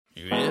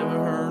You ever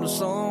heard a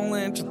song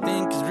that you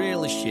think is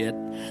really shit?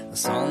 A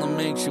song that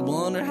makes you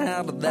wonder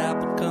how did that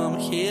become a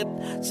hit?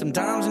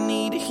 Sometimes you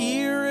need to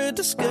hear a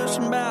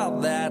discussion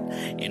about that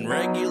in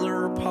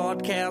regular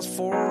podcast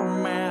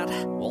format.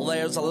 Well,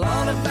 there's a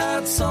lot of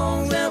bad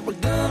songs that we're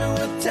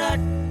gonna attack.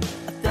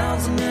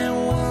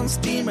 1,001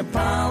 steaming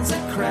piles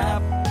of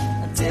crap.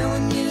 I'm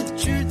telling you the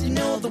truth, you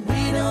know that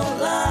we don't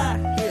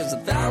lie. Here's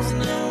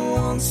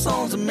 1,001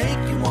 songs that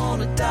make you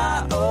wanna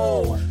die.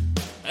 Oh.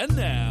 And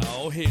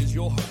now, here's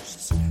your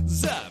hosts,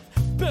 Zav,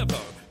 Bevo,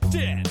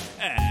 Dan,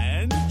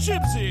 and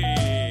Gypsy.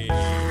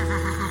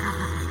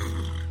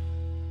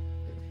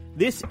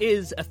 This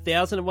is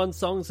 1,001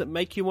 Songs That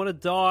Make You Want to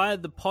Die,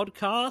 the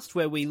podcast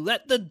where we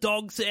let the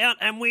dogs out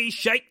and we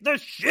shake the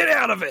shit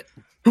out of it.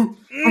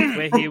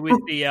 We're here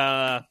with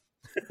the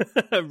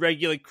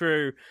regular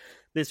crew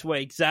this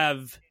week,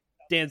 Zav,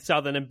 Dan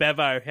Southern, and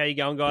Bevo. How you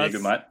going, guys? Yeah,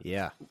 good, mate.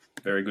 Yeah.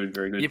 Very good,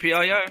 very good.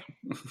 Yippee-yo-yo.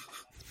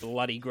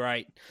 Bloody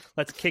great.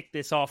 Let's kick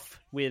this off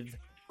with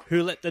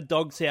Who Let the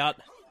Dogs Out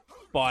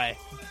by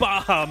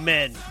Baha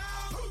Men.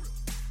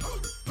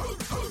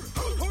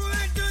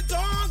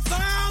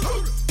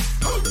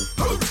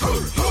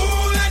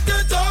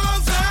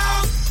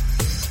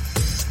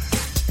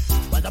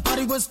 Well, the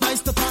party was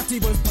nice, the party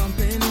was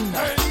pumping.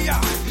 Hey,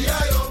 yeah.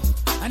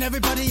 And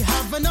everybody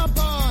having a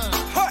ball.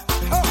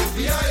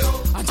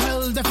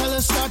 Until the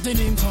fellas started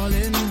name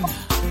calling.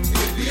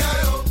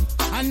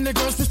 And the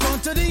girls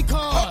respond to the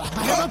call.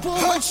 I have a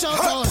poor one shout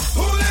out.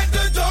 Who let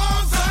the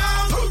dogs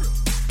out?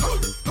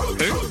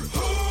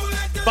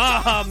 Who?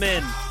 Baha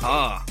Men.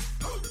 Ah.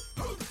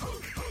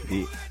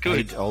 The Good.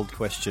 age-old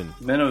question.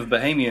 Men of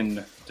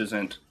Bahamian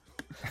descent.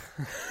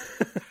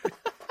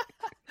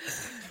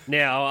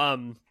 Now,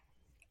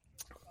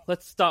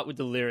 let's start with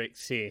the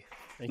lyrics here.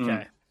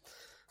 Okay.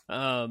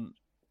 I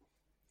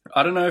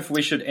don't know if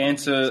we should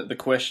answer the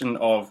question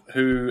of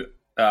who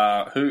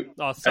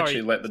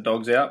actually let the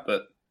dogs out,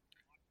 but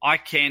I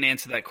can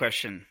answer that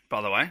question,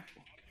 by the way.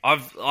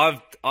 I've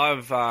dived.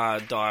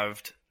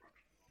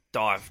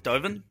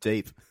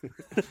 Deep.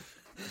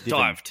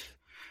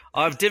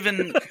 I've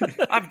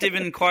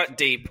divin quite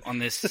deep on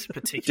this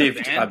particular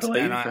dived, band. I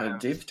believe. And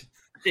Dived.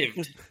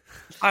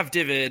 I've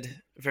divvied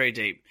very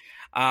deep.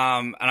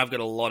 And I've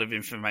got a lot of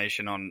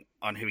information on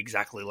who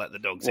exactly let the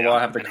dogs out. Well,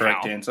 I have the and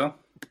correct how. answer.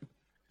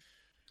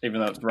 Even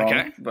though it's wrong,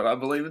 Okay. but I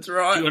believe it's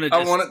right. Do you wanna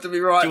I just- want it to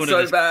be right do you so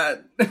wanna just-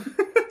 bad.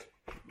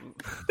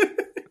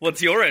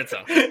 What's your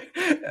answer?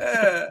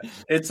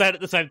 It's Say it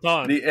at the same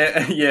time.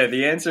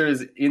 the answer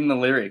is in the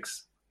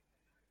lyrics.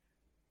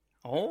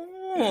 Oh.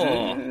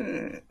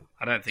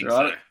 I don't think It's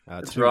right, so.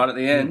 it's right at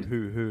the end.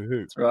 Who?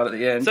 It's right at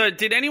the end. So,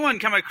 did anyone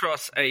come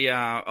across a...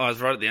 I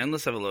was right at the end.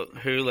 Let's have a look.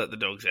 Who let the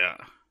dogs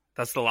out?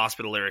 That's the last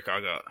bit of lyric I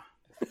got.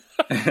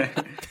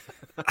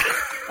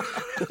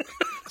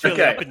 Really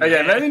okay, up in the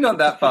air. maybe not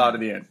that far to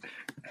the end.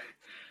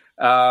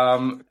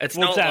 It's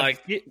Well, not Zav,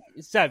 like...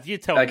 Zav, you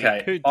tell me.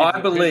 Okay, Who did I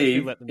who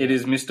believe let them it out?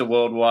 is Mr.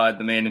 Worldwide,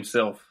 the man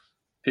himself,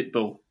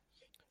 Pitbull.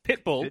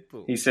 Pitbull.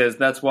 He says,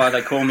 that's why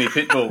they call me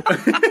Pitbull.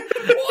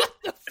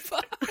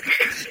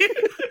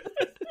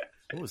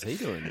 What was he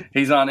doing?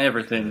 He's on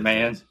everything,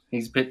 man.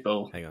 He's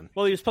Pitbull. Hang on.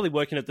 Well, he was probably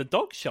working at the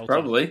dog shelter.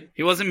 Probably.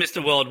 He wasn't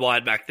Mr.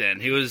 Worldwide back then.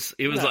 He was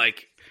No.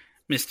 like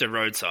Mr.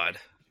 Roadside.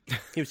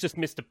 He was just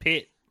Mr.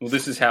 Pitt. Well,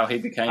 this is how he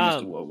became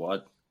Mr.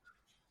 Worldwide.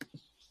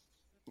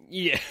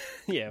 Yeah,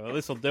 yeah. Well,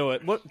 this will do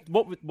it.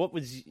 What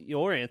was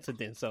your answer,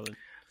 Dan Southern?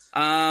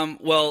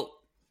 Well,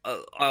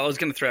 I was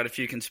going to throw out a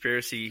few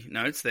conspiracy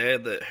notes there.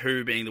 The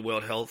WHO being the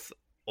World Health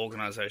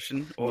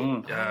Organization,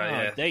 or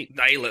deep.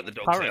 they let the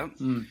dogs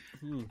Current.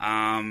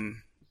 out.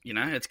 You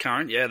know, it's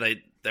current. Yeah,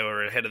 they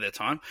were ahead of their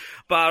time.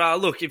 But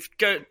look,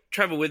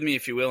 travel with me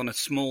if you will on a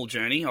small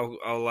journey.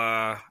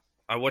 I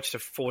watched a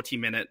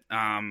 40-minute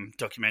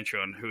documentary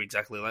on who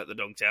exactly let the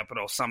dogs out, but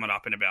I'll sum it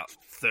up in about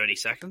 30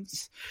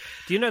 seconds.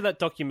 Do you know that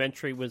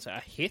documentary was a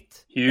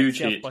hit? Huge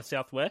at South hit. by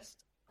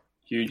Southwest.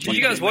 Huge. Did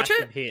you guys watch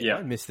Massive it? hit. Yeah.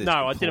 I missed this.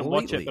 No, I didn't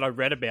watch it, completely. but I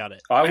read about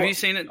it. Have you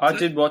seen it? I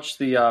did watch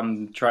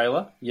the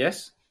trailer,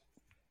 yes.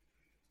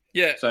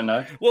 Yeah. So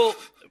no. Well,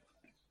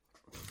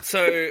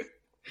 so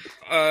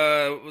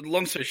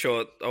long story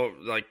short,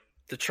 like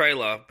the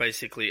trailer,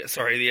 basically.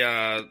 Sorry,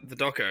 the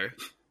doco.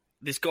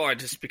 This guy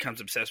just becomes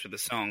obsessed with the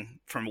song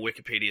from a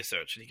Wikipedia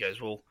search, and he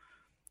goes, "Well,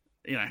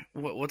 you know,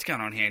 what's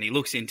going on here?" And he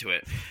looks into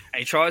it, and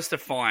he tries to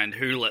find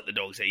who let the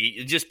dogs out.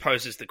 He just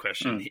poses the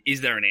question: Is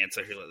there an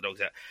answer? Who let the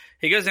dogs out?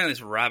 He goes down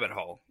this rabbit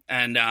hole,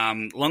 and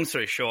long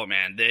story short,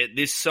 man,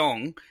 this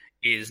song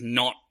is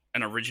not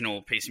an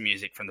original piece of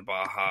music from the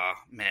Baha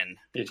Men.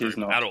 It is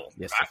not at all.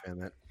 Yes, right? I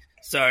found that.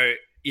 So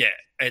yeah,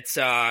 it's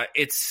a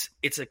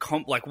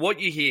like what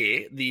you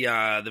hear,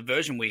 the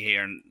version we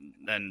hear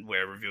and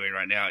we're reviewing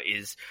right now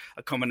is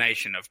a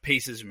combination of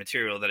pieces of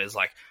material that is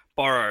like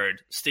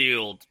borrowed,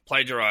 stealed,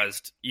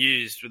 plagiarized,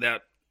 used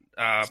without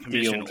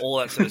permission, all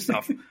that sort of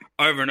stuff,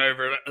 over and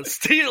over,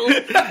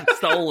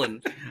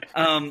 stolen,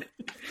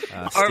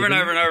 over and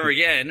over and over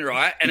again,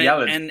 right? And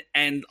Yelled.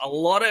 and a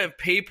lot of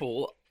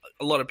people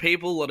a lot of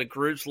people, a lot of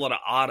groups, a lot of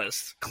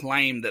artists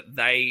claim that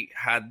they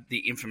had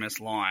the infamous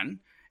line,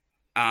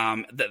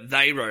 that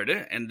they wrote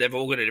it, and they've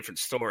all got a different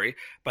story.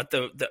 But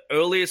the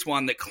earliest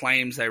one that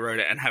claims they wrote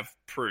it and have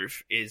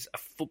proof is a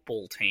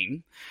football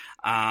team,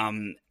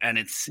 and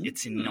it's in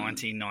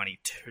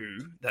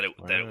 1992 that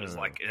it was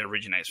like, it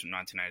originates from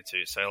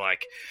 1992. So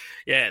like,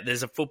 yeah,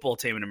 there's a football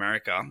team in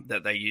America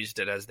that they used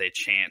it as their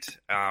chant,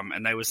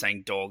 and they were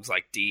saying dogs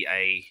like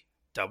DAWGS.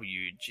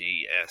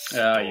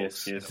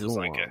 Yes. It was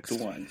like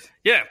Good ones.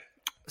 yeah.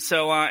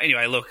 So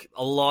anyway, look,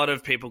 a lot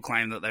of people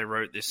claim that they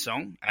wrote this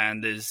song,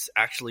 and there's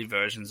actually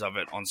versions of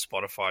it on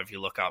Spotify. If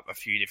you look up a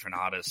few different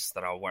artists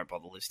that I won't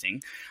bother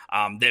listing,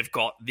 they've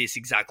got this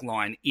exact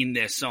line in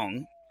their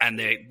song, and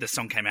the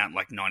song came out in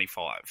like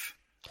 95.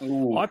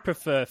 Ooh. I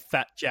prefer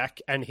Fat Jack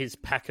and his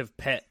pack of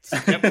pets.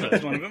 Yep,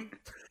 that's one of them.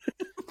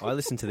 I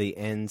listened to the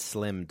Anne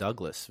Slem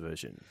Douglas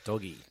version,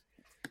 Doggy,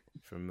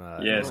 from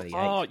Yes. 98.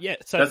 Oh, yeah.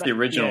 So That's the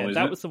original, isn't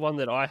that it? was the one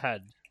that I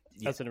had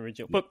as an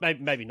original. But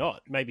maybe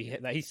not. Maybe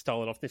he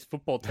stole it off this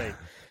football team.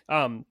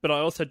 But I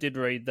also did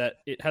read that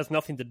it has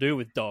nothing to do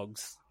with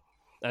dogs,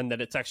 and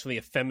that it's actually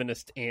a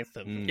feminist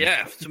anthem.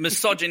 Yeah, it's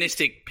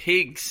misogynistic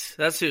pigs.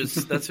 That's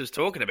who's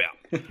talking about.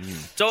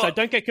 So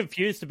don't get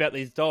confused about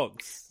these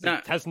dogs. No.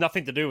 It has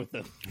nothing to do with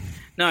them.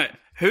 No,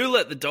 Who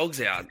Let the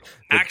Dogs Out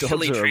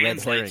actually dogs are a red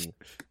translates. herring.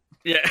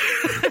 Yeah.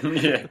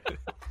 Yeah.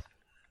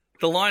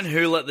 The line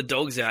 "Who let the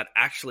dogs out"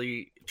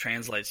 actually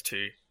translates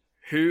to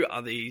 "Who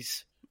are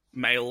these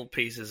male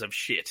pieces of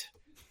shit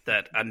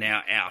that are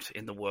now out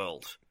in the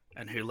world,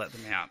 and who let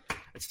them out?"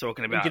 It's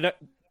talking about. Do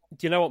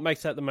you know what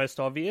makes that the most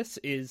obvious?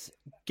 Is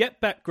get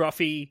back,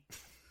 Gruffy.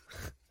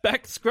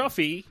 Back,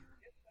 Scruffy.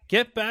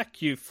 Get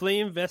back, you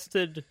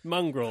flea-infested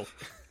mongrel.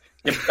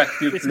 Get back,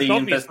 you This is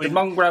flea-infested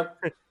mongrel.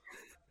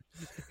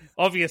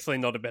 Obviously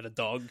not about a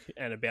dog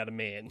and about a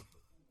man.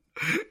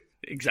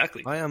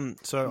 Exactly.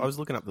 So I was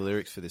looking up the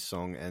lyrics for this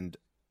song, and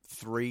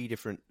 3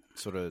 different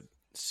sort of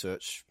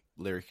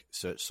lyric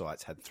search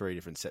sites had 3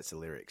 different sets of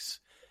lyrics,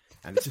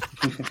 and it's,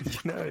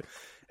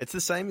 it's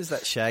the same as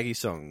that Shaggy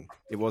song,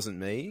 "It Wasn't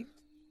Me,"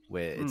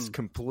 where it's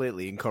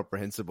completely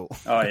incomprehensible.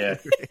 Oh, yeah.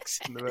 Lyrics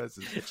in the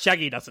verses.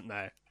 Shaggy doesn't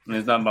know.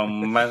 It's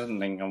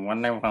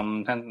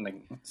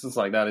just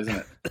like that,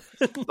 isn't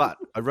it? But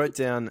I wrote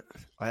down,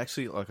 I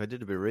did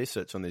a bit of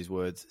research on these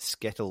words,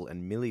 skettle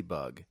and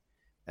millibug,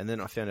 and then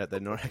I found out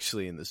they're not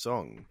actually in the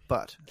song,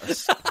 but...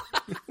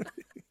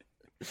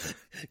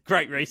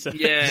 Great research.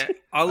 Yeah,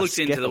 I looked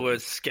into the skettle.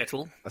 word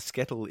skettle. A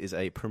skettle is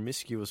a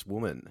promiscuous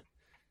woman.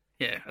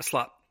 Yeah, a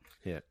slut.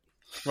 Yeah,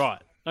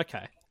 Right.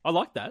 Okay. I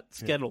like that.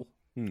 Skettle.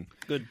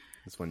 Good.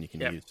 that's one you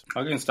can Yep. use.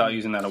 I can start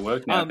using that at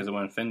work now because it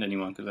won't offend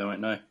anyone because they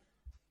won't know.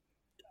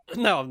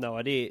 No, I've no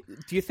idea.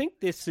 Do you think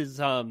this is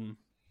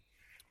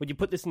would you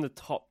put this in the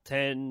top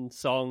 10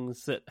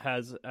 songs that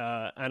has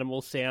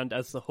animal sound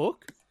as the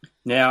hook?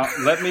 Now,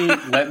 let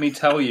me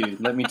tell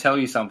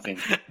you something.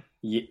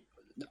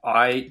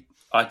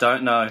 I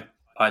don't know.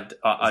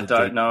 I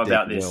don't know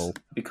about this well.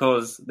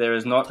 because there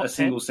is not Top a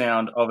single 10?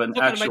 sound of an Not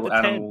gonna make actual the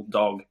 10. animal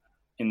dog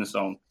in the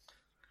song.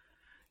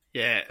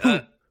 Yeah.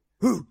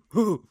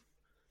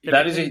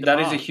 That is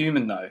a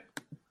human though.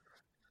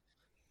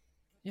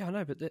 Yeah, I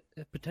know, but they're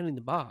pretending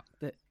to bark.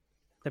 They're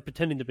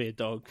pretending to be a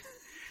dog.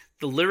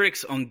 The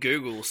lyrics on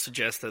Google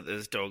suggest that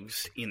there's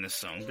dogs in the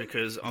song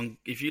because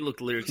if you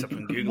look lyrics up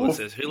on Google, it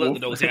says "Who let the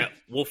dogs out?"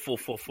 Woof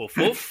woof woof woof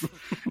woof,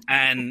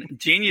 and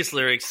Genius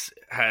Lyrics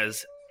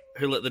has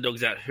 "Who let the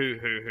dogs out?"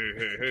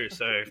 Who.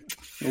 So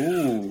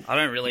Ooh, I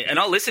don't really, and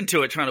I listened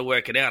to it trying to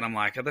work it out. I'm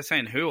like, are they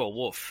saying who or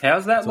woof?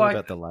 how's that It's all like?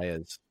 about the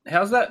layers.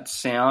 How's that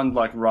sound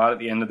like right at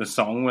the end of the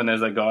song when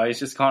there's a guy who's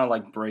just kind of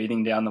like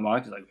breathing down the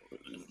mic? He's like,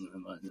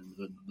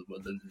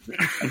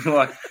 and you're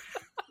like,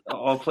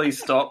 oh,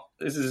 please stop!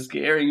 This is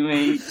scaring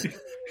me. It's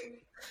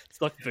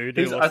like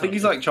voodoo. I think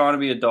he's like trying to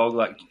be a dog,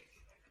 like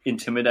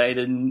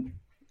intimidating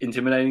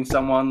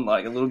someone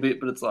like a little bit,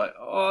 but it's like,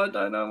 oh, I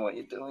don't know what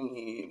you're doing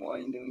here. Why are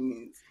you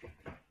doing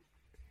this?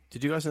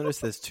 Did you guys notice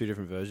there's 2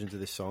 different versions of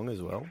this song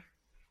as well?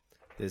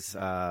 There's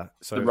so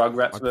The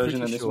Rugrats I'm version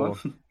pretty and this sure-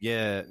 one?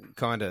 Yeah,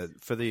 kind of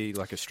for the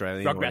like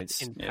Australian Rugrats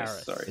ones. in Yes,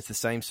 Paris. sorry. It's the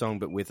same song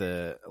but with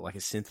a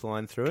synth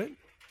line through it,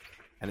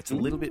 and it's a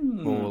little bit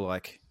more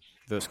like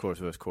verse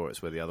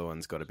chorus, where the other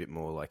one's got a bit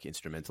more like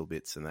instrumental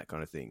bits and that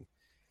kind of thing.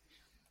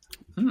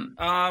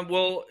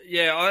 Well,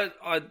 yeah,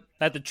 I They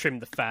had to trim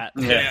the fat.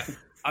 yeah,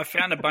 I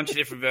found a bunch of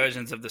different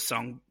versions of the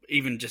song,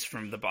 even just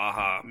from the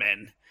Baha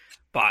Men.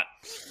 But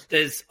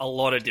there's a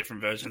lot of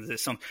different versions of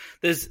this song.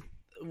 There's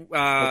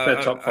What's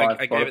their top 5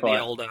 I gave it the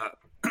Spotify? old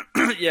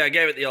I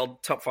gave it the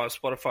old top 5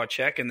 Spotify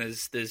check, and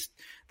there's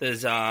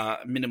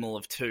minimal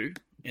of 2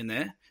 in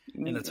there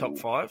in the top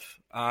 5.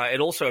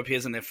 It also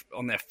appears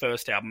on their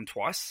first album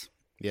twice.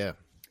 Yeah.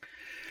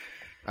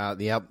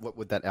 What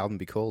would that album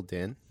be called,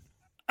 Dan?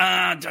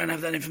 Don't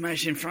have that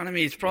information in front of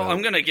me. It's probably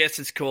I'm going to guess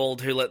it's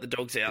called "Who Let the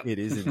Dogs Out." It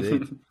is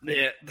indeed.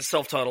 Yeah, the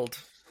self-titled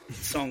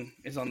song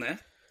is on there.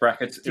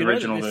 Brackets Do you know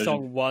original that this version.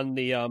 song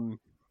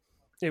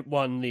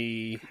won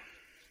the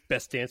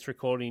Best Dance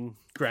Recording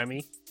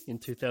Grammy in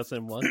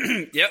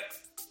 2001? Yep.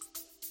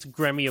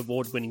 Grammy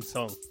Award-winning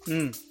song.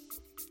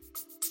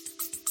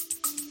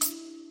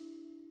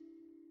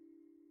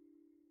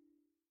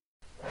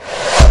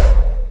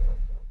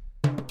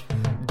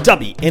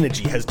 Dubby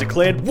Energy has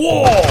declared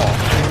war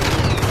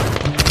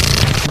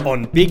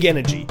on Big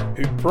Energy,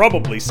 who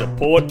probably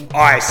support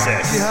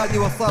ISIS.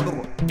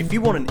 If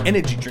you want an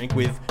energy drink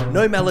with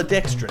no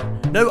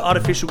maltodextrin, no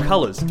artificial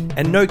colours,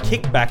 and no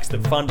kickbacks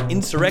that fund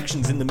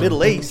insurrections in the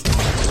Middle East,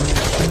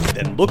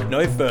 then look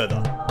no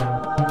further.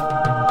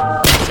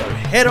 So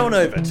head on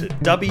over to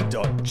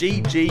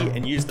dubby.gg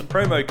and use the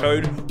promo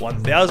code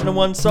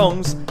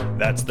 1001songs,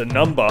 that's the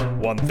number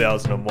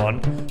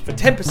 1001, for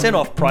 10%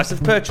 off price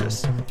of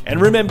purchase. And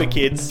remember,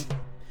 kids,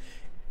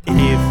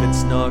 if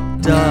it's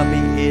not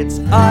Dubby, it's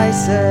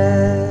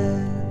ISIS.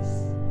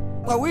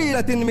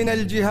 طويلة من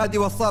الجهاد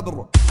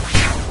والصبر.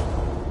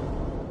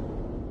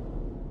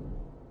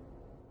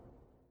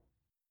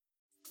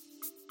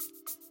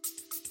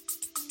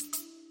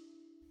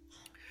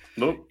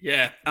 Look.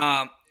 Yeah,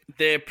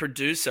 their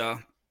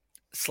producer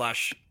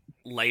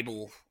 /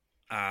 label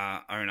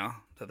owner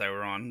that they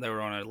were on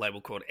a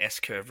label called S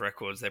Curve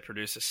Records. Their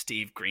producer,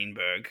 Steve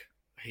Greenberg,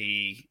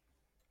 he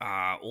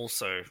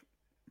also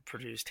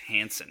produced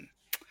Hanson.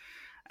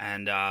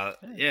 And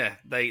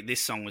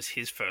this song was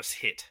his first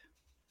hit,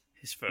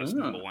 his first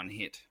number one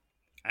hit.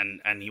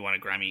 And he won a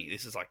Grammy.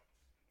 This is like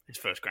his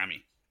first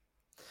Grammy.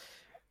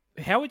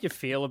 How would you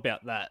feel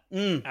about that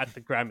at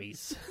the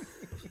Grammys?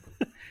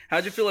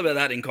 How'd you feel about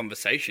that in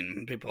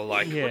conversation? People are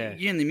like, "What,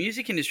 you in the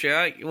music industry?"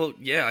 Well,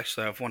 yeah,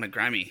 actually, I've won a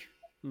Grammy.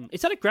 Is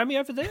that a Grammy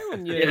over there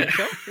on your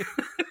show?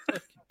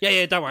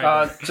 Yeah, don't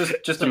worry.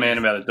 Just a man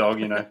about a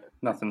dog,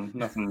 nothing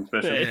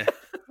special. Yeah.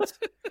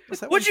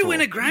 What'd you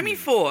win a Grammy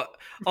for?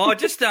 Oh,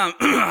 just man,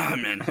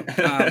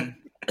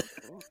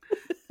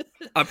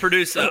 a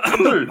producer.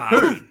 Who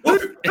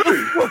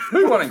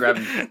won a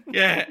Grammy?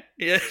 Yeah.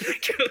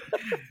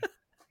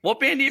 What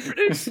band do you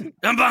produce?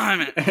 Baha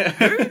Men.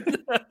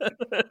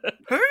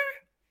 Who?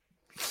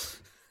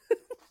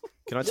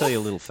 Can I tell you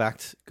a little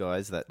fact,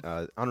 guys, that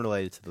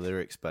unrelated to the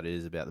lyrics, but it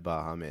is about the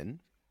Baha Men?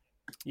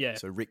 Yeah.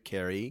 So Rick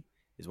Carey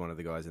is one of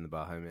the guys in the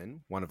Baha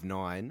Men, one of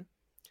 9,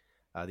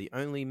 the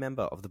only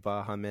member of the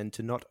Baha Men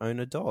to not own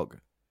a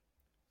dog.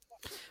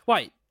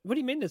 Wait, what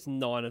do you mean there's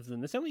 9 of them?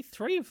 There's only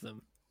 3 of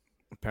them.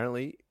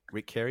 Apparently,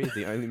 Rick Carey is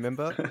the only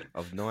member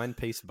of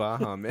 9-piece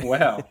Baha Men.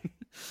 Wow.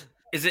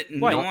 Is it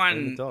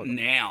 9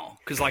 now?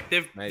 Because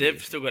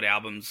they've still got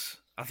albums.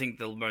 I think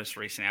the most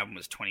recent album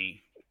was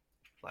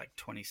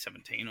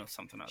 2017 or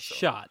something.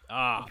 Shut up.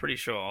 I'm pretty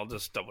sure. I'll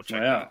just double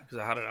check that because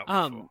I had it up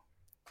before.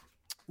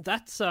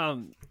 That's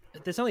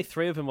there's only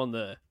 3 of them on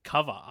the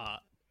cover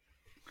art.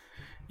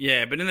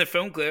 Yeah, but in the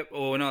film clip,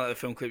 or not the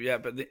film clip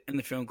yet, but in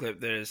the film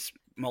clip, there's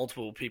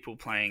multiple people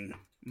playing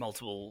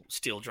multiple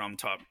steel drum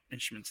type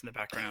instruments in the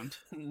background.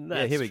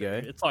 Yeah, here we go.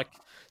 It's like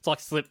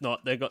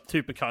Slipknot. They've got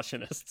 2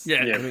 percussionists.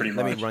 Yeah, pretty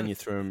much. Let me run you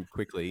through them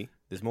quickly.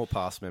 There's more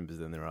past members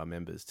than there are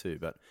members too,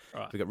 but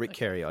we've got Rick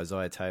Carey,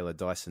 Isaiah Taylor,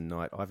 Dyson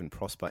Knight, Ivan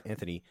Prosper,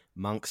 Anthony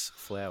Monks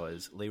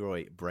Flowers,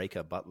 Leroy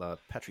Breaker Butler,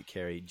 Patrick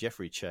Carey,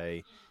 Jeffrey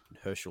Che, and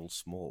Herschel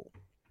Small.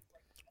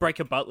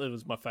 Breaker Butler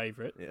was my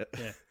favourite.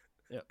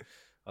 Yeah.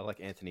 I like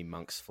Anthony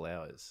Monks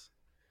Flowers.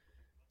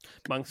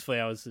 Monks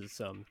Flowers is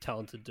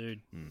talented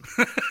dude.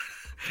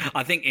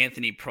 I think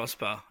Anthony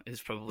Prosper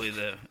is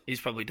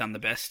he's probably done the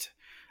best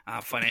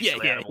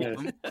financially out of all of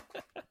them.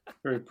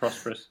 Very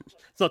prosperous.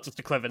 It's not just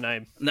a clever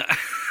name. No.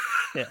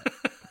 Yeah.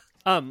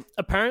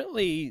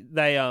 Apparently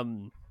they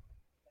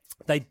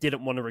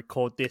didn't want to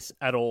record this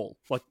at all.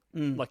 Like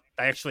they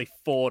actually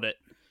fought it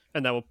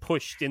and they were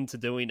pushed into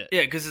doing it.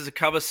 Yeah, because it's a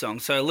cover song.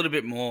 So a little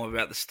bit more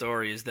about the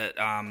story is that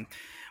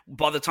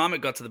by the time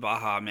it got to the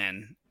Baha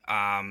Men,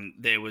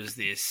 there was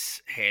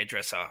this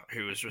hairdresser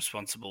who was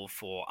responsible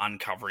for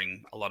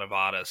uncovering a lot of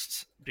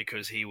artists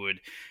because he would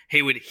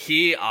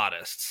hear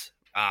artists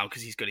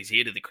because he's got his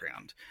ear to the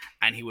ground,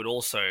 and he would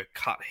also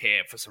cut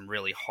hair for some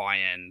really high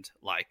end,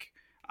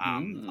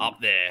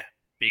 up there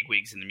big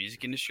wigs in the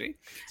music industry,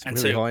 and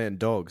really high end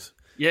dogs.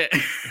 Yeah.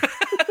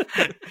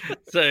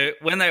 So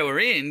when they were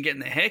in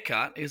getting their hair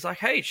cut, he was like,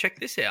 "Hey, check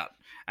this out!"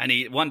 And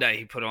one day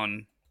he put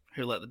on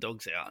 "Who Let the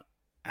Dogs Out."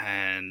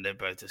 And they're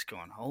both just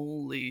going,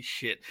 holy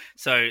shit.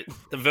 So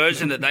the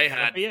version that they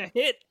had,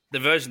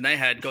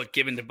 got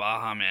given to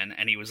Baha Men,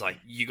 and he was like,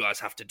 you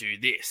guys have to do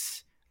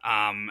this.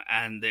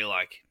 And they're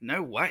like,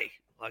 no way.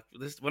 Like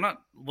this, we're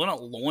not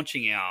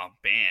launching our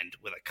band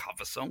with a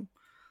cover song.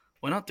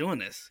 We're not doing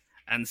this.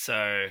 And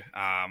so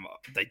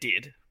they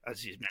did,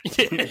 as you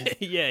mentioned.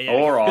 Yeah.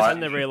 All right. Then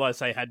they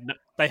realised they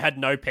had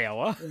no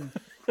power.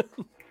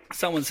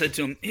 Someone said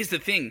to him, here's the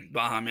thing,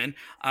 Baha Men,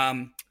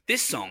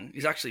 this song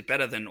is actually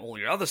better than all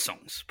your other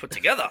songs put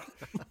together.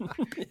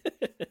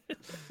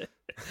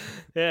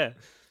 Yeah.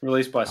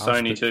 Released by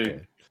Sony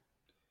too.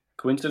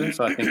 Coincidence?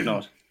 I think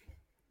not.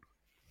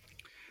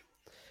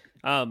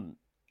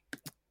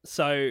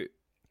 So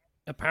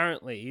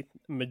apparently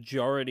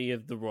majority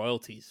of the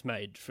royalties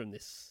made from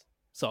this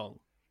song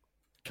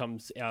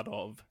comes out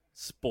of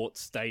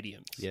sports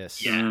stadiums.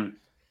 Yes. Yeah.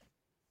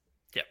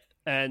 Yep.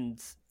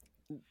 And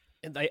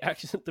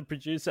the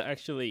producer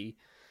actually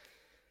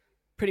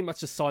pretty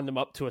much just signed them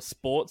up to a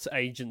sports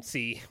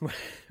agency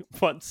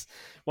once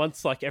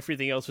like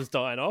everything else was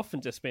dying off,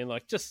 and just being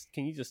like,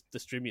 can you just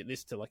distribute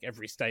this to like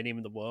every stadium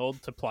in the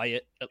world to play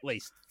it at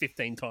least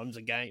 15 times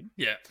a game?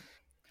 Yeah.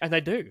 And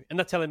they do, and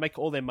that's how they make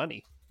all their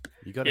money.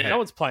 You got No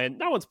one's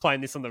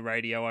playing this on the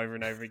radio over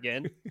and over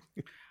again.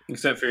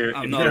 Except for if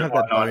you you're don't have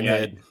that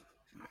bonehead.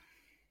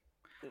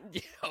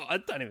 Yeah, I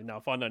don't even know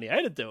if I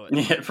 98 to do it.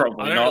 Yeah,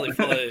 probably I don't not. really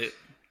follow.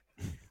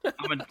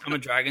 I'm a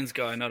Dragons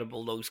guy, not a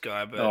Bulldogs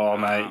guy. But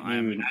mate, I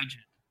imagine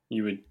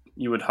you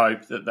would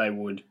hope that they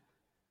would.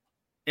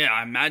 Yeah,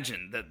 I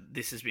imagine that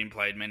this has been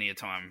played many a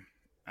time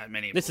at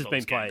many. This has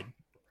been Bulldogs played. games.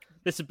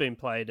 This has been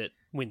played at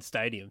Wynn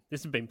Stadium.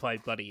 This has been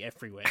played bloody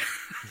everywhere.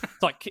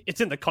 It's like it's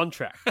in the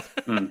contract.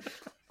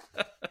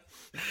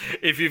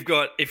 If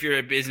you're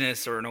a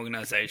business or an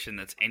organisation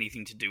that's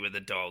anything to do with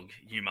a dog,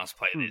 you must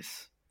play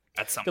this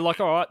at some They're point.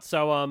 like, all right,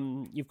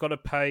 so you've got to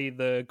pay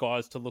the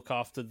guys to look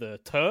after the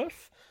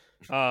turf.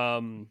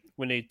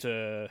 We need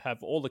to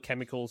have all the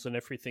chemicals and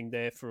everything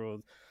there for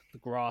the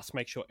grass,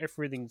 make sure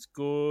everything's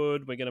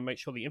good. We're going to make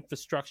sure the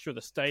infrastructure of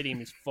the stadium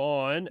is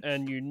fine,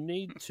 and you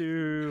need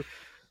to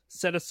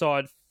set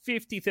aside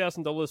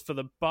 $50,000 for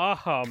the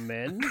Baha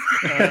Men.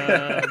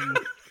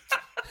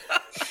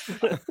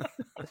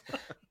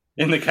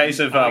 In the case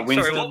of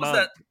Winston, sorry, what was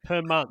that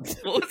per month?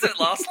 What was that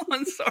last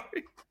one?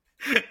 Sorry.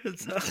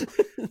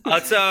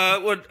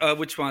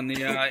 Which one?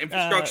 The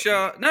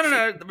infrastructure?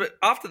 No. But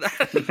after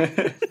that,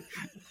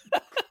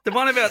 the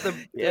one about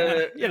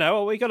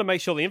the we got to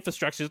make sure the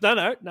infrastructure's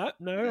no.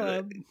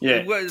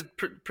 yeah.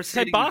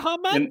 Say Baha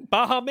Men.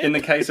 Baha Men. In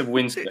the case of the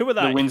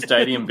Wynn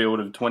Stadium build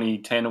of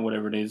 2010 or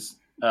whatever it is,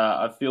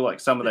 I feel like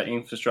some of that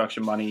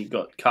infrastructure money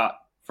got cut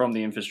from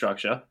the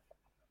infrastructure.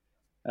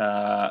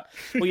 Well,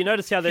 you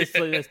notice how there's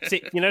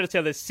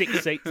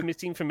six seats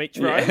missing from each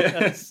row.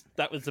 Yeah.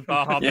 That was the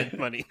Baha Men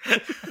money.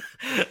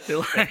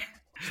 Should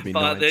be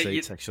 9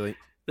 seats, actually.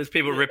 There's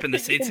people ripping the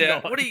seats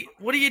out. What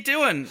are you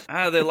doing?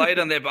 They're late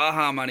on their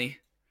Baha money.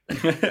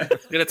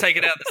 Gonna take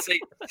it out of the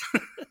seat.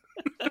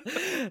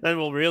 Then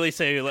we'll really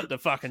see who let the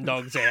fucking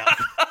dogs out.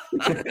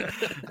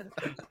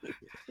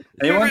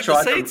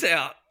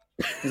 Out?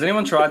 Has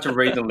anyone tried to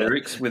read the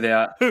lyrics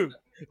without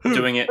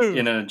doing it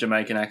in a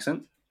Jamaican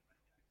accent?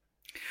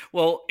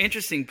 Well,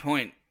 interesting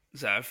point,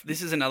 Zav.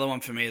 This is another one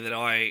for me that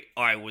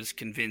I was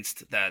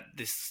convinced that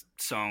this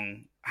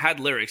song had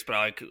lyrics, but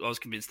I was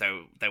convinced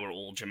they were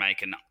all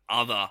Jamaican,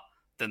 other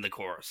than the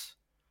chorus.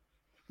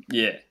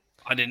 Yeah,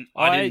 I didn't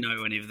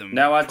know any of them.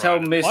 Now I tell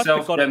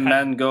myself them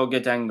man go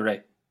get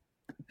angry.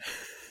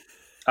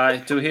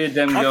 To hear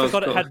them I girls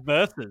forgot go. It had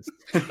verses.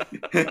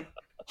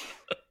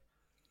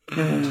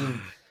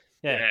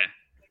 Yeah,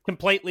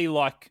 completely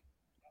like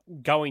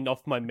going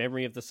off my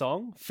memory of the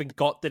song.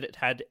 Forgot that it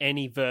had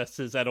any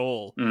verses at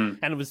all,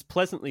 and was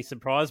pleasantly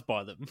surprised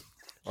by them.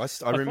 I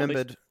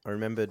remembered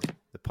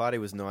the party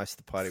was nice,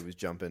 the party was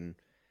jumping,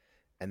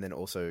 and then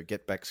also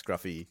get back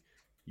Scruffy,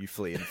 you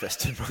flea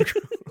infested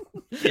mongrel.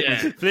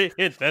 Yeah, flea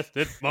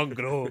infested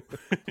mongrel.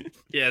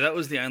 Yeah, that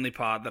was the only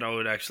part that I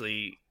would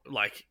actually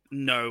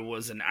know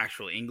was an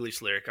actual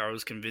English lyric. I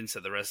was convinced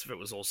that the rest of it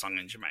was all sung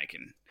in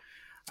Jamaican.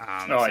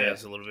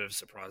 There's a little bit of a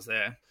surprise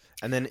there.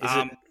 And then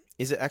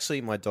is it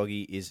actually my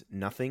doggy is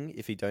nothing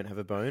if he don't have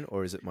a bone,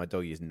 or is it my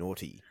doggy is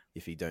naughty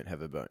if he don't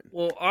have a bone?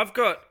 Well, I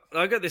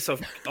got this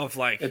of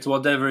it's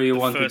whatever you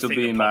want it to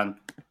be, man.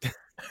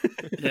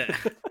 Yeah.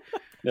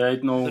 There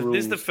ain't no rules.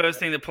 This is the first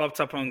thing that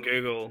popped up on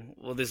Google.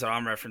 Well, this is what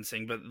I'm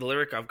referencing, but the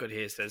lyric I've got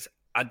here says,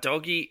 "A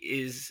doggy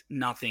is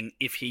nothing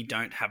if he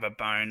don't have a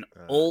bone.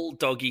 All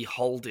doggy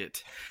hold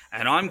it."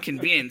 And I'm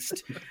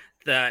convinced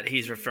that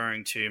he's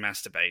referring to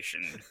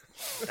masturbation.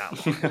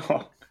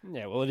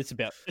 Yeah, well,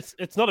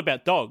 it's not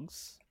about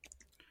dogs.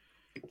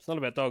 It's not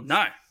about dogs.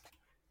 No.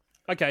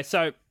 Okay,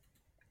 so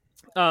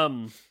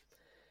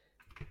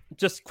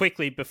just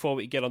quickly before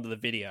we get onto the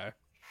video.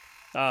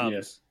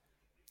 Yes.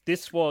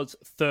 This was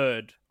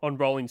third on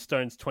Rolling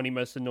Stone's 20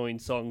 Most Annoying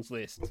Songs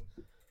list.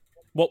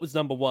 What was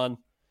number one?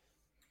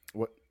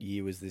 What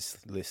year was this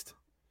list?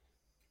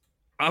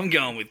 I'm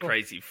going with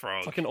Crazy Frog.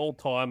 It's like an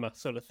all-timer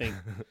sort of thing.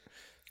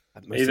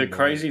 Either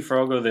Crazy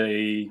Frog or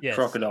the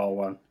crocodile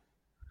one.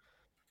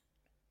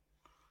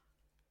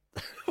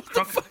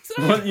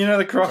 What, you know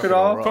the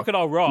crocodile?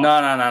 Crocodile Rock. No.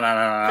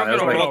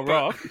 Crocodile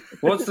Rock.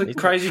 What's the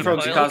Crazy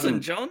Frog's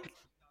cousin? John?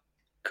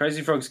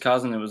 Crazy Frog's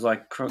cousin. It was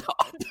like... I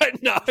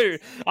don't know.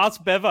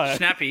 Ask Bevo.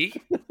 Snappy.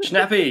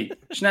 Snappy.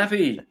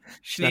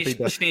 Yeah,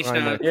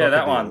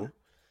 that one.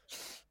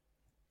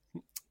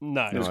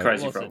 No. It was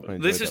Crazy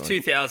Frog. This is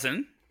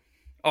 2000.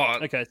 Oh,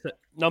 okay. So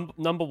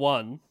number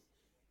one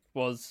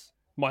was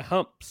My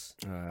Humps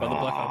by the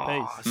Black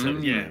Eyed Peas. So,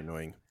 yeah.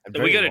 Annoying.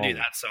 So we got to do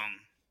that song.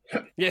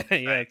 Yeah,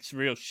 it's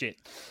real shit.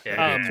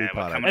 And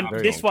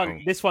this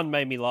one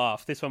made me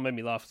laugh. This one made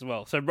me laugh as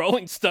well. So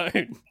Rolling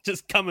Stone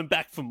just coming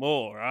back for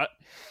more, right?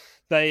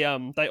 They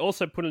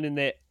also put it in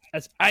there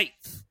as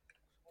 8th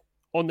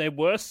on their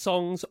worst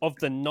songs of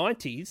the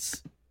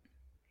 90s,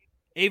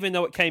 even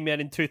though it came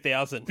out in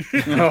 2000.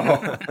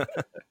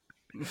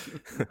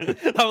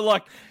 I was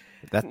like,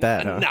 that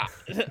bad, huh? nah,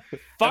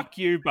 fuck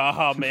you,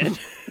 Baha Men.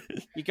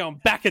 You're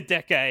going back a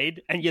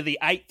decade, and you're the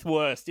 8th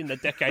worst in the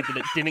decade that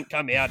it didn't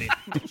come out in.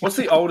 What's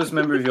the oldest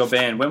member of your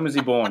band? When was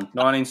he born?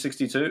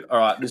 1962? All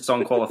right, this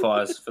song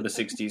qualifies for the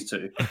 60s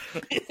too.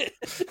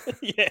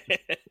 Yeah.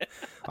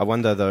 I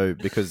wonder, though,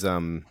 because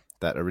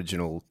that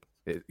original,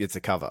 it's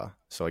a cover,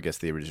 so I guess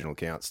the original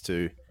counts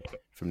too,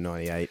 from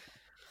 98.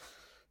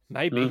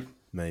 Maybe.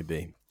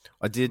 Maybe.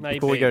 I did, Maybe.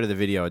 before we go to the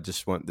video,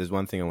 there's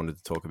one thing I wanted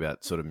to talk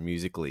about sort of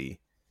musically,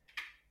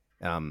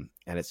 and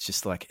it's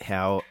just like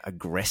how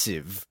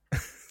aggressive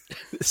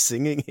the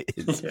singing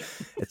is. Yeah.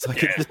 It's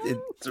like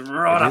It's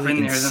right up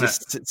in there, isn't it?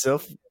 insists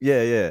itself.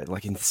 Yeah,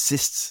 like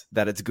insists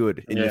that it's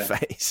good in your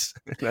face.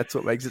 That's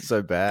what makes it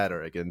so bad, I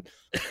reckon.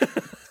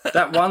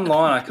 That one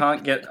line I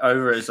can't get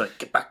over is like,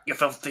 "Get back, you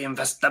filthy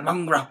investor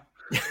mongrel."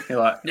 You're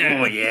like,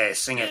 oh yeah,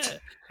 sing it.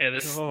 Yeah,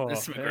 there's some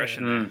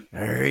aggression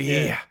there. Oh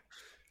yeah.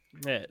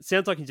 Yeah, it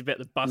sounds like he's about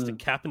to bust a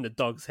cap in the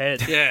dog's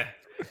head. Yeah.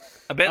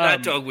 I bet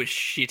that dog was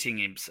shitting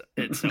itself.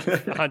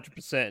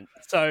 100%.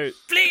 So,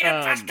 Flee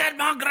and bastard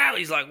mongrel!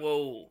 He's like,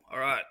 whoa, all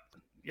right.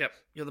 Yep,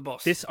 you're the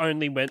boss. this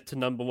only went to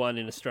number 1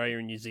 in Australia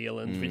and New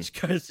Zealand, which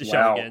goes to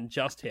show again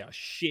just how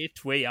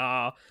shit we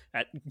are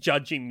at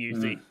judging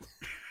music.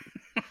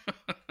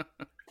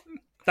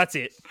 That's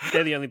it.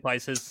 They're the only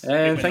places.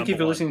 And thank you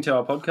for listening to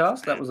our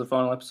podcast. That was the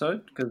final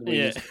episode because we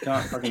just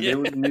can't fucking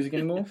deal with the music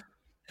anymore.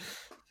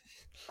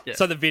 Yeah.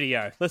 So the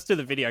video. Let's do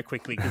the video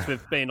quickly because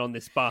we've been on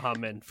this Baha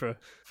Men for a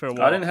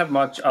while. I didn't have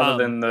much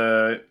other than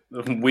the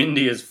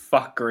windy as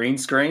fuck green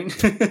screen.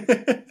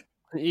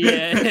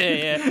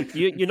 Yeah.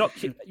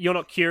 You're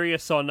not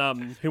curious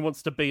on who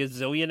wants to be a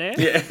zillionaire?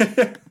 Yeah.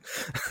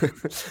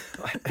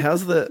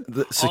 How's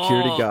the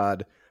security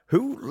guard?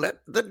 Who let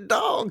the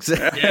dogs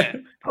out? Yeah.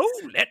 Who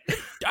let the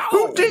dogs?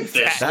 Who did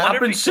this? I've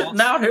been sitting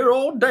out here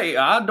all day.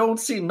 I don't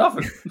see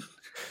nothing.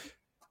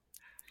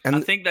 And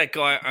I think that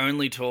guy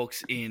only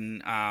talks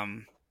in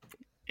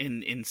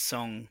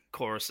song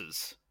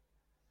choruses.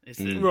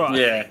 Right.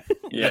 Yeah.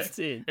 That's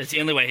it. It's the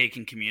only way he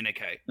can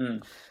communicate.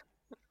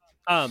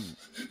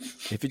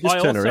 if you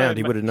just turn around,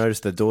 he would have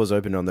noticed the doors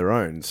open on their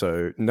own.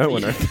 So no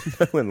one let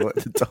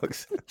the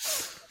dogs.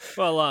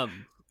 Well,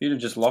 You'd have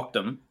just locked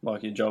them,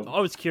 like your job. I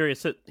was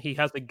curious that he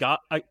has a guard.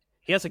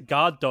 He has a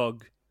guard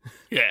dog.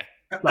 Yeah.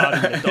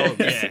 Guarding the dog.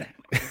 Yeah.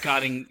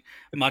 Guarding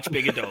much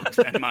bigger dogs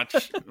and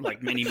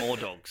many more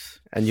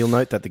dogs. And you'll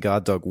note that the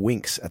guard dog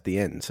winks at the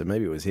end, so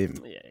maybe it was him.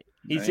 Yeah,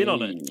 he's in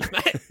on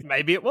it.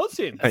 Maybe it was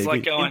him. It's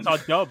like going,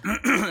 inside job.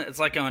 It's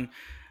like going,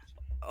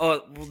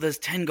 oh, well, there's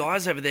 10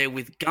 guys over there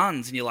with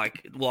guns, and you're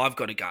like, well, I've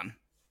got a gun.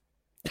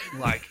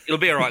 Like, it'll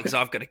be all right because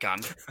I've got a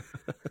gun.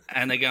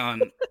 And they're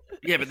going,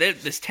 yeah, but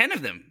there's 10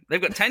 of them.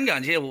 They've got 10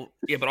 guns.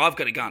 Yeah, but I've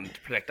got a gun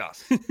to protect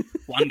us.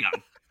 One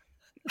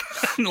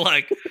gun.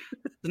 Like,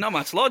 there's not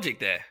much logic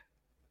there.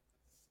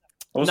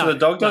 Also, the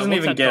dog doesn't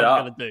even get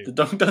up. The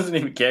dog doesn't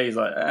even care. He's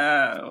like,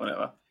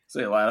 whatever. See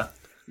you later.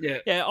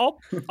 Yeah.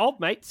 Old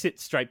mate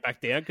sits straight back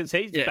down because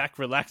he's back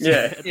relaxing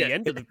at the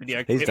end of the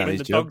video. He's done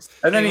his job.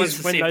 And then he wants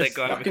to see if that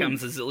guy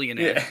becomes a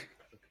zillionaire.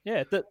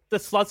 Yeah, the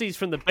sluzzies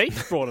from the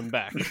beach brought him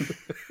back.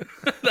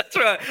 That's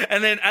right.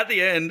 And then right at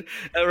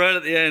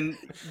the end,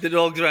 the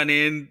dogs run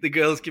in, the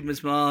girls give him a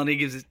smile, and he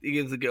gives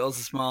the girls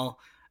a smile.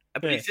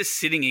 But he's just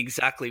sitting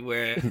exactly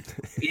where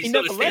he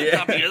sort of stands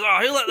up and goes, oh,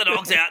 who let the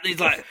dogs out? And he's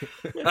like,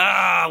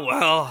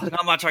 well,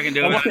 not much I can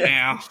do about it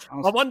now.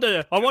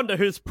 I wonder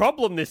whose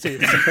problem this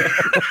is.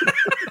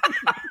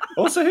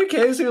 Also, who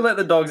cares who let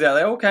the dogs out?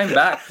 They all came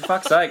back. For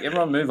fuck's sake,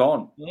 everyone move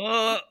on.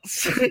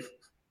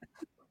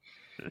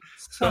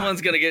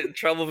 Someone's going to get in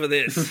trouble for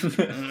this. And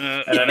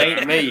it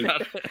ain't me.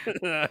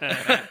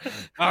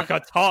 Fuck,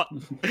 it's hot.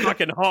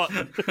 Fucking hot.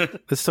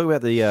 Let's talk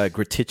about the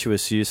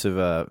gratuitous use of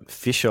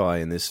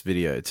fisheye in this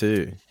video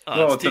too.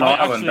 Well, it's an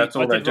island. That's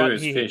all they do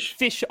is fish.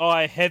 Fish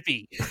eye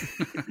heavy.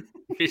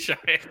 Fish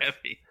eye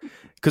heavy.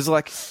 Because,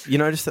 like, you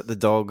notice that the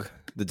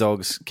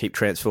dogs keep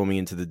transforming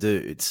into the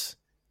dudes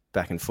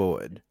back and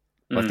forward.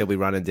 Like, they'll be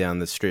running down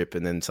the strip,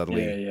 and then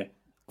suddenly,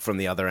 from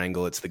the other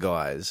angle, it's the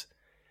guys.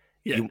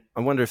 Yeah. I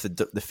wonder if the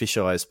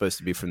fisheye is supposed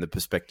to be from the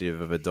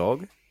perspective of a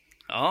dog.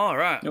 Oh,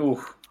 right. Ooh,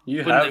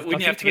 wouldn't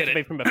you have to get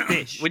it from a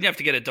fish? Wouldn't you have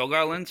to get a dog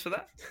eye lens for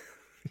that?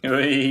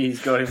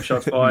 He's got him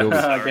shots fired.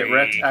 Get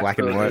wrecked. Black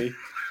and white.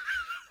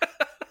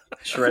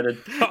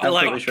 Shredded.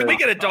 Can we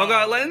get a dog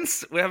eye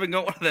lens? We haven't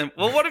got one of them.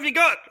 Well, what have you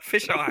got?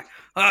 Fish eye.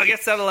 Oh, I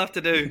guess that'll have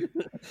to do.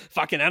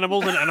 Fucking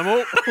animal's an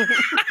animal.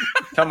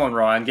 Come on,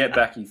 Ryan. Get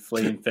back, you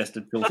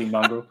flea-infested, filthy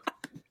mongrel.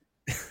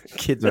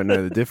 Kids don't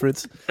know the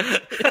difference.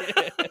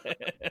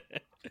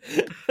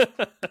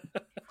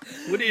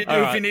 What do you do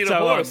if you need a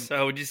horse?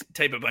 We just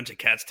tape a bunch of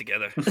cats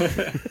together.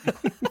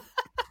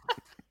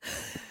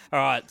 All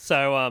right,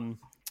 so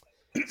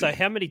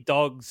how many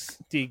dogs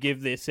do you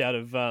give this out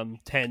of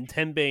 10?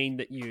 10 being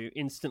that you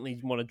instantly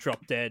want to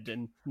drop dead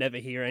and never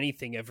hear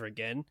anything ever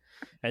again,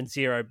 and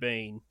 0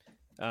 being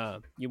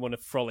you want to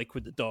frolic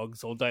with the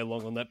dogs all day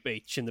long on that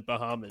beach in the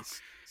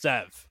Bahamas.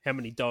 Zav, how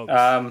many dogs?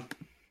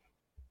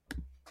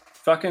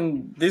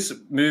 Fucking this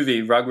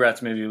movie,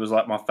 Rugrats movie, was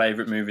like my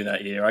favourite movie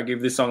that year. I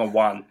give this song a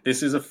 1.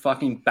 This is a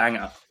fucking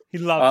banger. He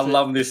loves it.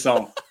 love this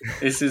song.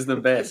 This is the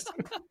best.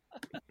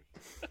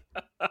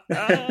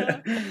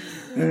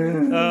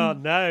 Oh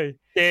no,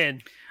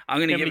 Dan! I'm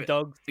going to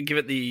give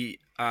it the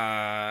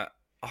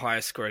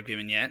highest score I've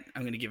given yet.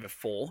 I'm going to give it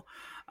 4.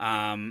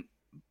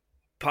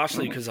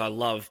 Partially because I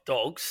love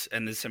dogs,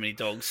 and there's so many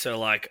dogs. So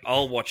like,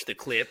 I'll watch the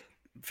clip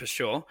for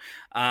sure.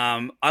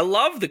 I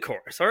love the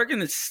chorus. I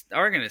reckon it's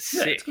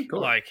sick. It's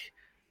cool. Like,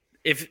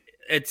 if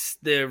it's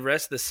the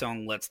rest of the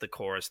song lets the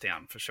chorus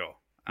down for sure.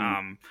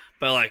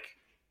 But like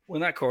when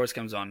that chorus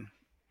comes on,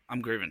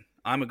 I'm grooving.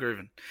 I'm a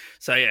grooving.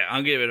 So yeah,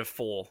 I'll give it a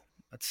 4.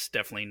 That's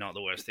definitely not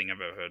the worst thing I've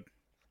ever heard.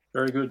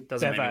 Very good.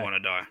 Doesn't make me want to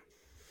die.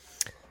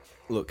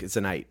 Look, it's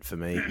an 8 for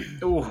me.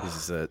 Ooh.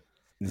 This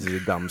is a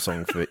dumb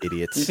song for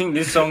idiots. You think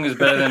this song is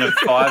better than a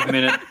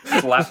 5-minute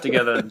slap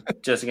together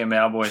Jessica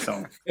Mauboy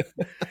song?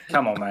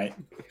 Come on, mate.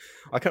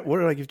 What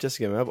did I give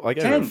Jessica Mauboy? I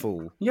gave 10. her a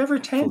full. You gave her a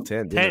 10. Full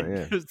 10, didn't I?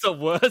 Yeah. It's the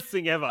worst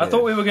thing ever. I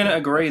thought we were going to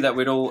agree that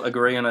we'd all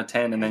agree on a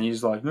 10, and then you're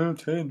just like, no,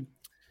 10.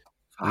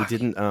 We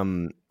didn't.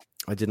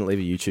 I didn't leave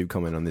a YouTube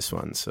comment on this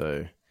one,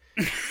 so.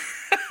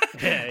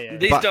 Yeah.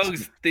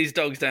 These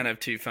dogs don't have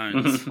 2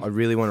 phones. I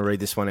really want to read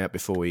this one out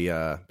before we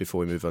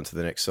move on to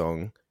the next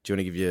song. Do you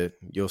want to give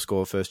your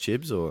score first,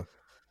 Chibs, or?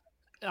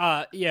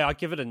 Yeah, I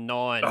give it a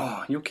 9.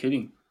 Oh, you're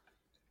kidding.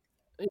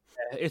 Yeah,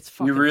 it's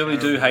fucking You really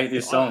terrible. do hate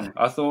this song.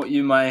 I thought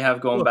you may have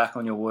gone back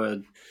on your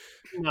word.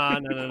 No.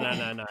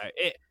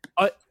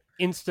 I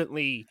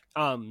instantly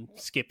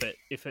skip it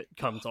if it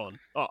comes on.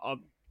 I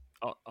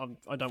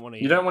don't want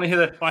to. You don't want to hear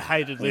that. I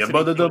hated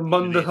listening to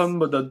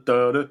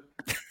it.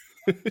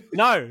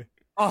 No.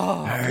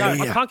 Oh no!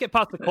 I can't get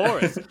past the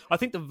chorus. I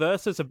think the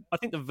verses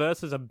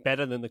are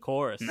better than the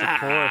chorus. The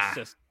chorus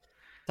just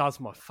does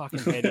my fucking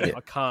head in.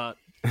 I can't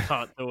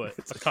do it.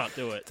 I can't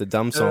do it. It's a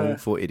dumb song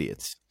for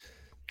idiots.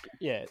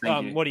 Yeah.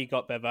 What do you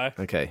got, Bevo?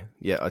 Okay.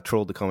 Yeah, I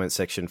trawled the comment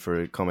section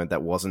for a comment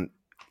that wasn't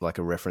like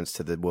a reference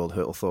to the World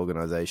Health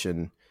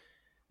Organization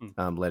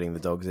letting the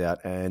dogs out,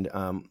 and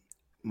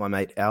my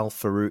mate Al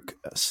Farouk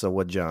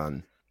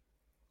Sawajan.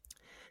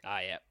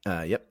 Yeah.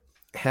 Yep.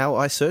 How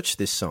I searched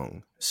this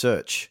song.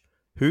 Search.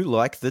 Who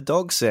like the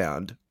dog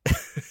sound?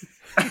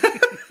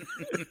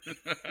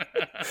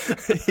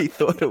 He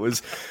thought it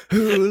was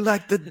who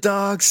like the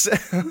dog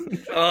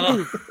sound.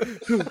 Oh.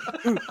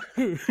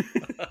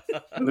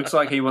 It looks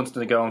like he wants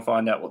to go and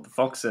find out what the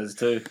fox says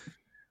too.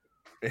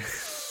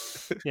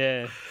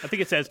 Yeah, I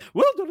think it says,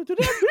 well, it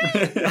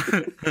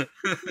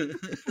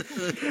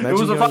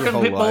was a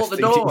fucking pit bull at the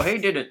door. He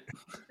did it.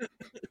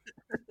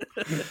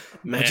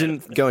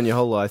 Imagine going your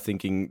whole life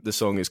thinking the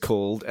song is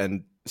called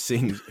and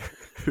seeing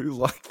who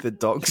like the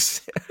dog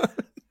sound.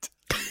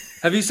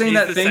 Have you seen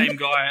that thing? Same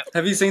guy.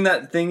 Have you seen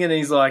that thing? And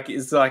it's like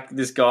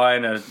this guy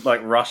in a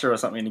Russia or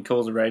something. And he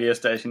calls a radio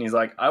station. He's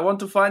like, I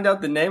want to find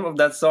out the name of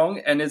that song,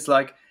 and it's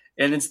the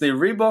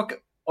Reebok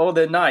or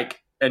the Nike.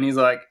 And he's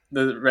like,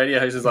 the radio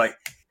host is like,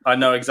 I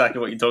know exactly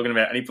what you're talking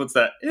about. And he puts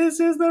that, this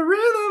is the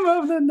rhythm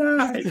of the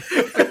night.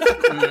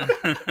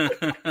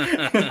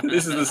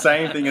 This is the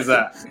same thing as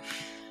that.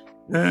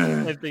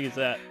 same thing as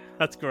that.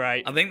 That's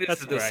great. I think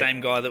this is the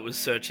same guy that was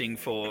searching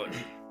for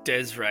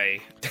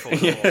Desiree for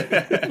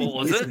what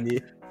was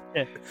it?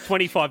 Yeah,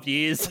 25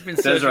 years. I've been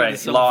searching for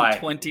this song for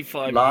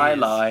 25 years.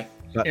 Lie.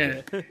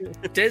 Yeah.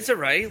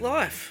 Desiree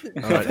Life.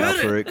 All right, Al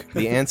Farouk,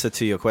 the answer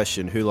to your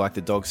question, who like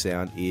the dog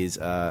sound, is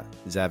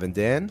Zav and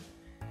Dan,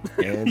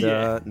 and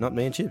not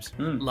me and Chibs.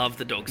 Love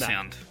the dog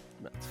sound.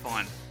 It's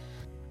fine.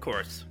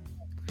 Chorus.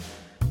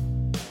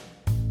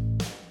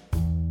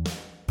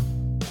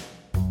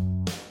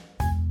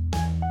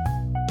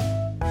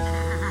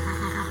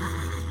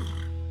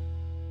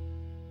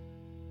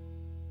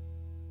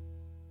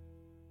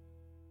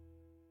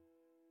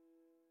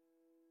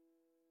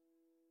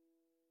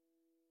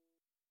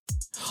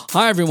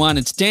 Hi everyone,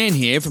 it's Dan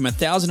here from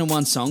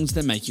 1001 Songs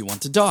That Make You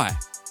Want to Die.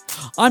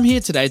 I'm here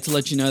today to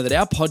let you know that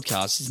our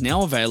podcast is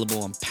now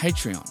available on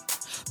Patreon.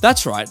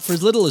 That's right, for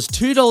as little as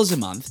 $2 a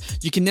month,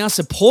 you can now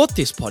support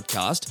this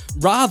podcast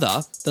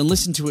rather than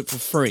listen to it for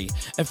free,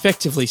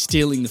 effectively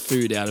stealing the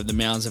food out of the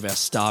mouths of our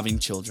starving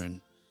children.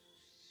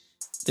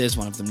 There's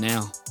one of them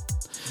now.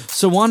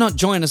 So why not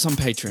join us on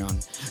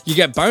Patreon? You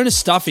get bonus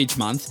stuff each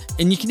month,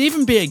 and you can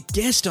even be a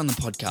guest on the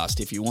podcast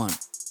if you want.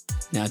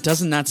 Now,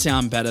 doesn't that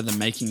sound better than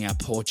making our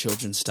poor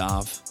children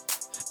starve?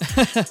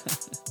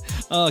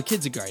 Oh,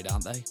 kids are great,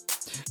 aren't they?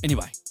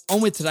 Anyway, on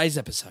with today's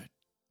episode.